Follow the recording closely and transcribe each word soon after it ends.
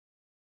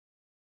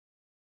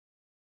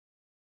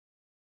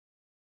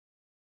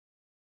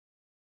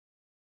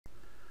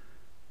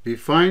We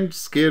find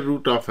square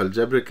root of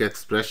algebraic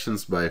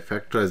expressions by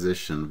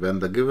factorization when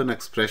the given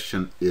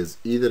expression is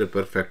either a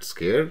perfect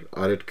square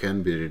or it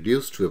can be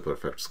reduced to a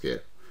perfect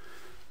square.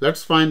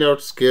 Let's find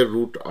out square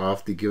root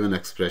of the given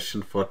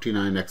expression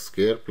 49x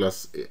squared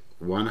plus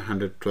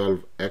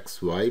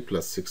 112xy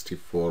plus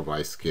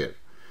 64y squared.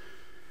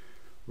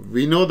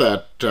 We know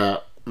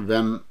that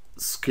when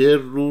square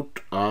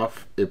root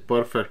of a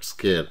perfect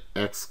square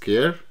x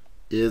squared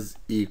is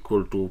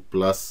equal to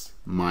plus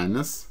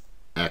minus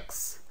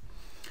x.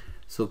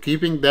 So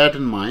keeping that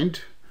in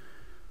mind,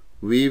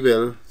 we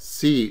will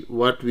see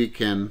what we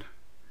can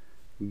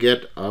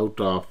get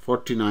out of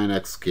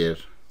 49x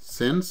squared,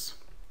 since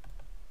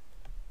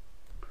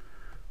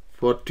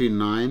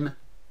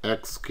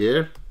 49x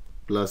squared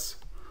plus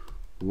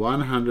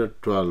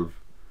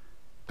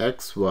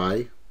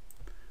 112xy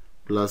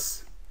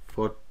plus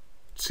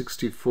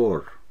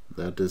 64,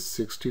 that is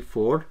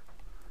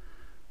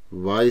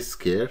 64y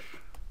squared,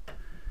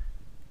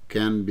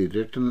 can be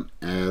written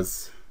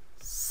as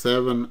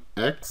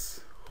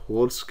 7x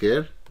whole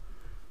square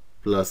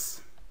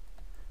plus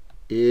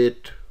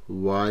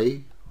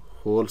 8y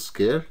whole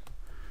square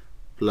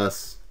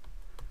plus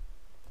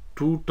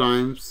 2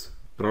 times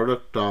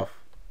product of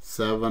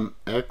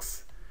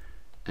 7x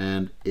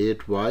and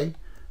 8y.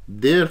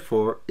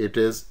 Therefore, it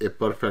is a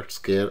perfect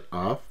square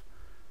of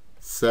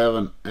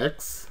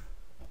 7x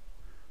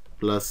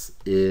plus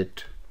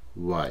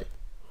 8y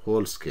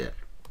whole square.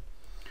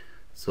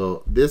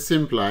 So this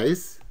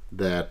implies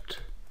that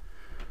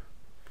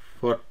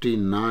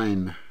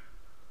 49x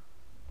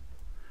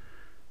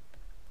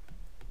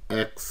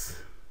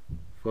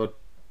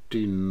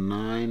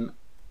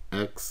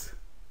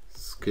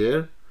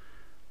squared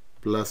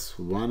plus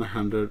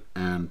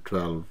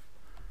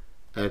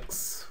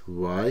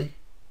 112xy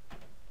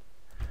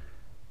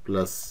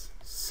plus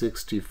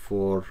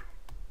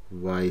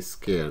 64y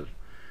squared,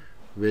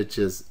 which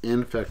is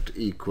in fact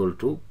equal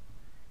to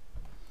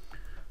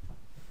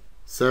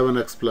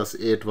 7x plus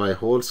 8y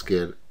whole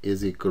square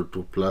is equal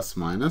to plus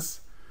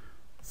minus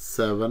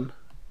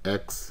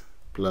 7x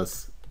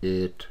plus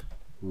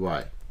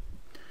 8y.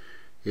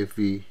 If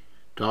we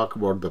talk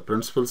about the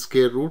principal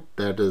square root,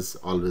 that is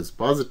always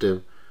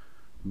positive,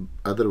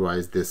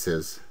 otherwise this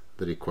is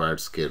the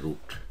required square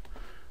root.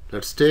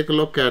 Let's take a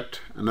look at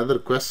another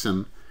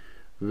question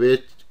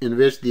in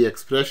which the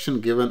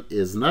expression given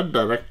is not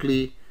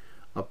directly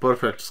a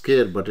perfect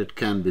square, but it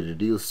can be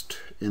reduced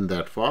in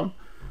that form.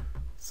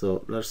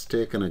 So let's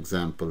take an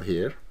example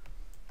here.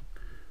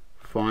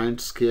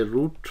 Find square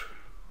root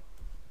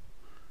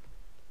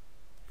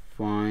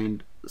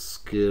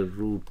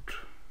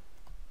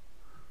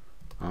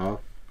of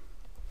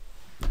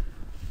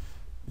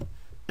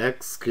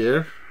x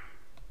squared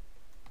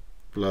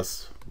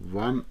plus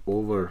 1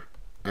 over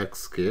x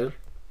squared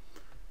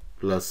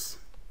plus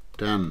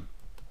 10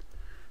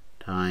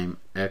 times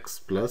x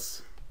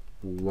plus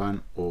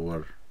 1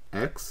 over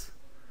x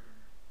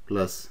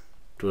plus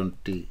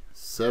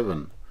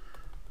 27,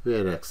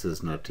 where x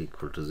is not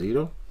equal to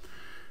 0.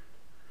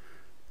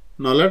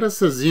 Now let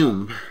us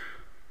assume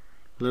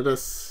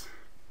that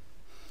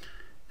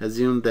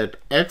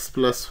x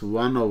plus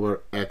 1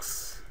 over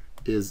x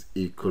is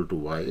equal to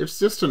y. It's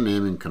just a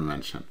naming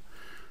convention.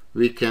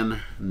 We can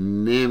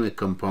name a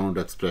compound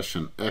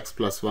expression x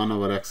plus 1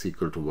 over x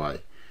equal to y.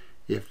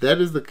 If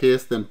that is the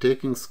case, then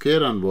taking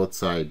square on both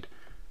sides,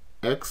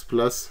 x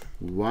plus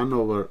 1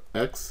 over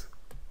x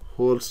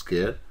whole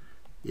square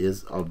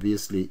is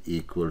obviously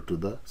equal to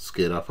the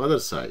square of other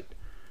side.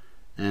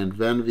 And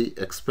when we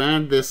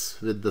expand this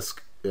with the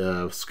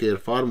square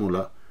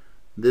formula,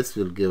 this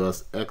will give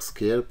us x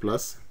squared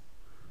plus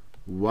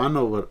 1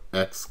 over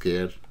x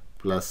squared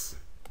plus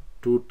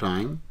 2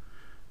 times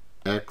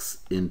x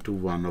into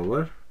 1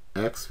 over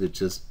x,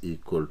 which is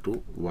equal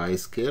to y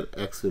squared.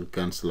 X will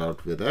cancel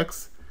out with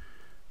x,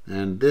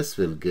 and this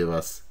will give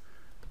us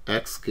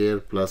x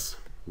squared plus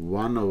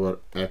 1 over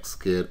x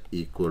squared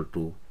equal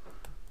to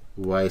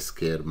y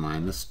squared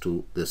minus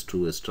 2. This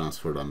 2 is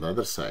transferred on the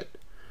other side.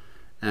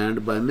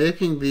 And by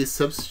making these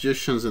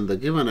substitutions in the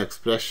given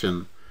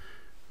expression,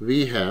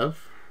 we have,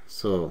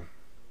 so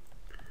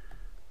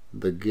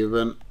the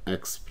given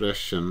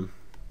expression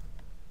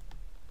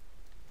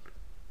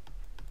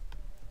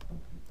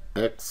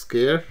x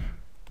squared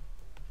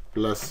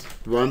plus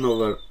 1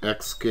 over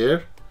x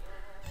squared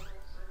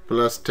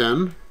plus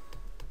 10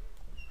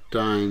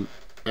 times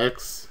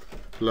x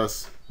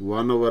plus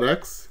 1 over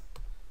x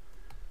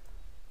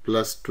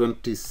plus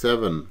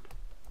 27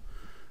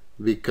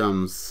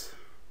 becomes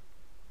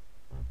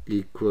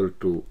equal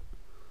to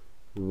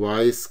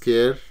y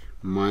squared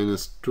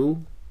minus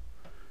 2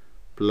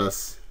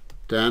 plus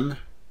 10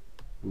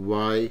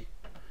 y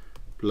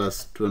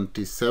plus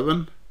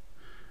 27,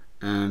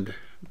 and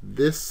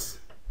this,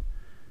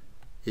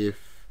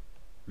 if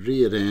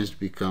rearranged,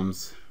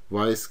 becomes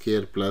y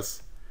squared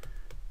plus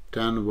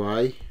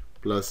 10y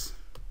plus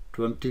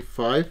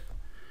 25,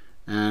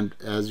 and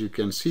as you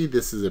can see,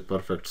 this is a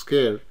perfect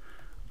square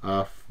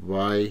of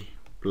y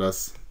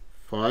plus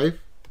 5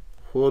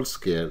 whole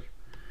square.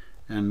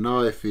 And now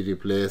if we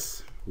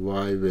replace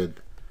y with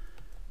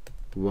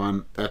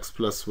x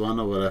plus 1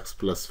 over x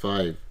plus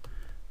 5.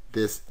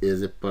 This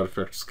is a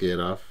perfect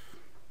square of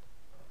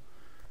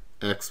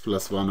x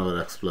plus 1 over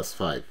x plus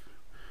 5.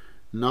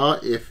 Now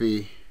if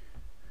we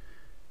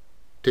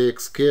take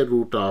square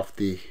root of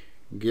the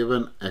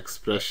given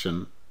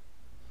expression,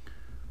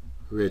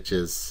 which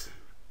is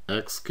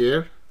x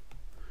square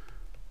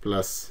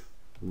plus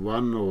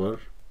 1 over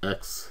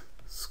x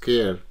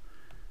square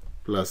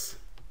plus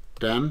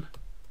 10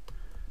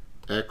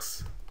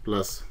 x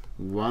plus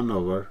 1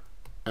 over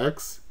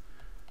x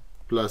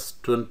plus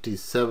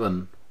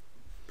 27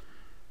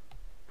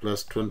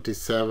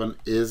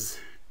 is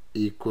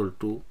equal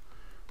to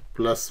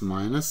plus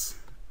minus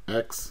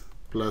x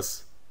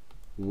plus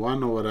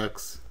 1 over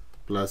x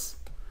plus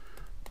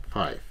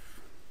 5.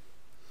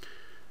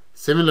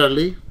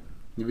 Similarly,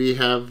 we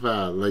have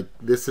like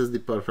this is the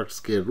perfect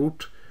square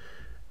root,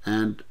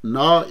 and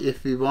now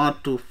if we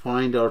want to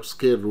find out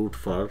square root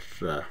for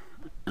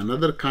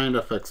another kind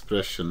of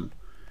expression,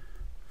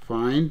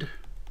 find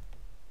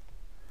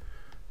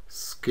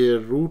square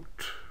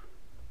root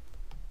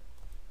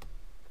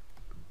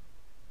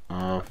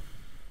of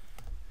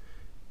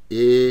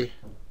a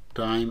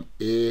times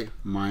a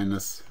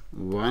minus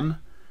 1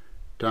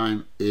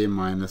 times a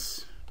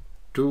minus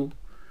 2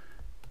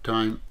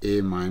 times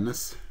a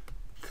minus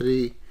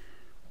 3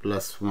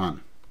 plus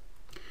 1.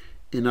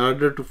 In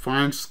order to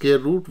find square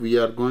root, we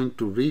are going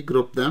to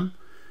regroup them,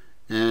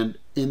 and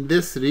in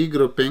this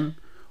regrouping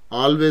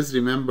always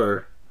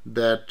remember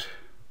that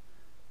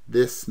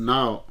this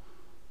now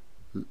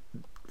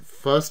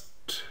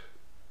first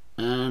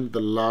and the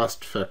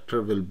last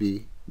factor will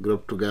be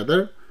grouped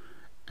together,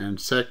 and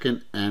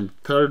second and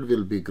third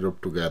will be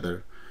grouped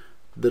together.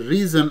 The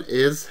reason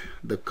is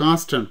the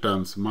constant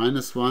terms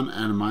minus 1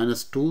 and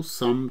minus 2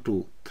 sum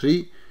to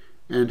 3,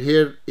 and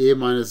here a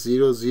minus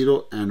 0,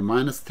 0 and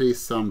minus 3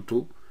 sum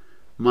to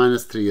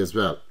minus 3 as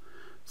well.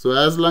 So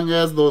as long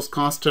as those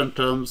constant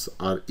terms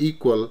are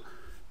equal,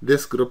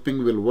 this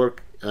grouping will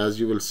work, as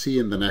you will see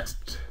in the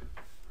next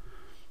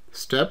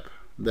step,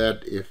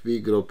 that if we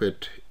group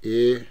it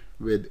a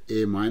with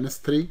a minus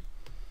 3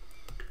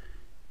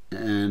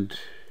 and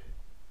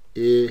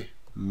a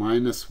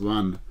minus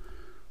 1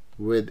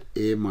 with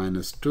a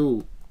minus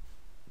 2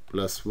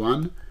 plus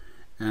 1,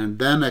 and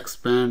then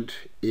expand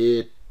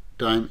a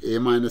times a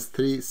minus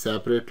 3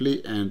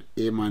 separately and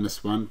a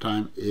minus 1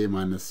 times a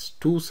minus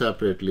 2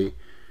 separately,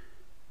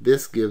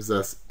 this gives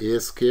us a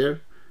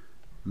square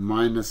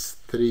minus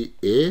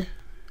 3a.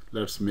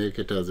 Let's make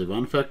it as a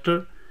one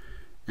factor,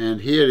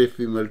 and here if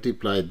we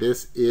multiply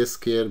this, a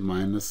square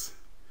minus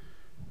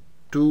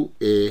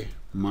 2a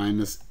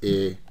minus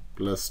a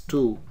plus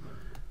 2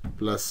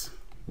 plus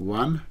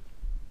 1.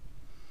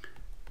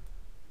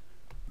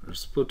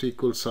 Let's put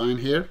equal sign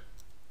here,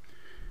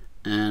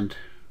 and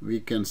we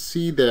can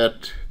see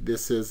that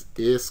this is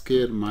a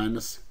square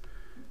minus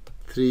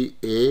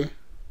 3a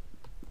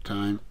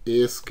times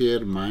a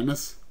square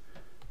minus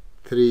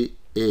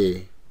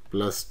 3a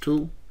plus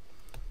 2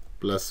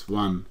 plus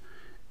 1.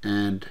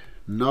 And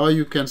now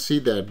you can see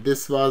that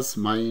this was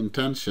my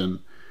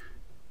intention,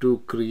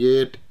 to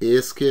create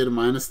a square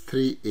minus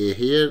 3a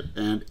here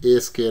and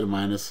a square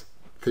minus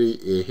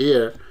 3a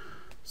here,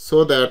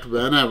 so that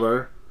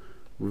whenever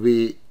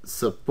we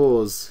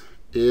suppose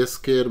a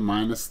square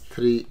minus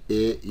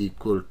 3a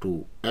equal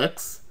to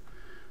x,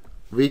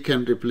 we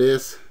can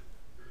replace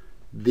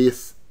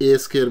this a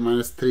square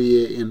minus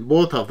 3a in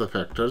both of the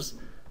factors.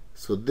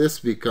 So this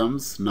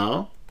becomes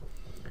now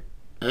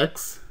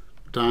x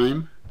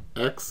times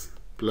x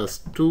plus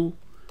 2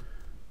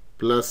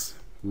 plus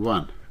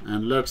 1.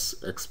 And let's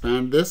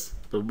expand this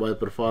by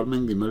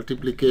performing the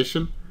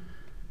multiplication.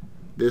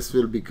 This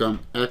will become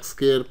x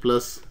square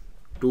plus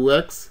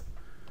 2x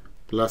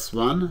plus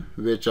 1,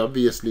 which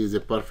obviously is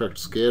a perfect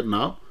square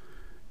now,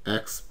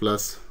 x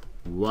plus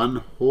 1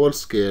 whole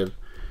square.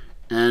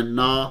 And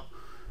now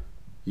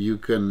you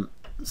can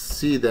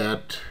see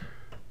that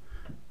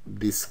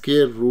the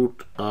square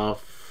root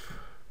of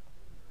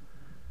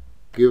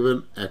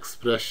given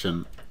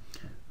expression,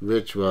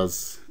 which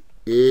was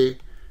a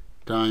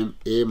times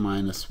a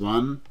minus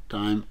 1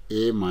 times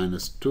a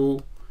minus 2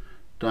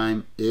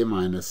 times a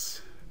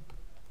minus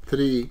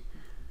 3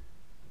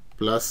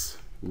 plus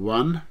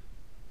 1,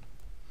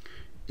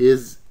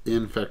 is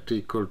in fact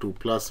equal to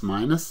plus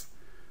minus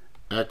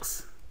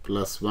x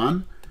plus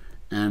 1.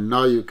 And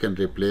now you can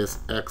replace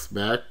x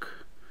back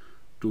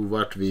to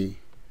what we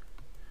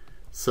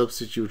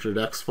substituted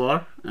x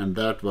for, and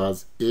that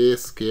was a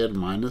square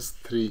minus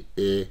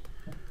 3a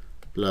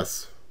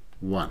plus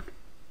 1.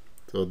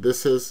 So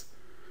this is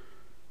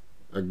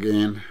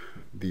again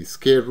the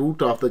square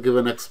root of the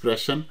given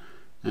expression,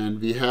 and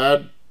we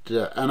had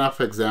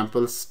enough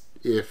examples.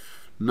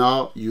 If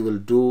now you will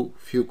do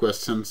few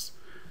questions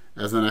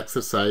as an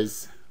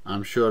exercise,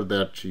 I'm sure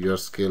that your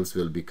skills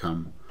will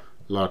become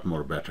a lot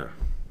more better.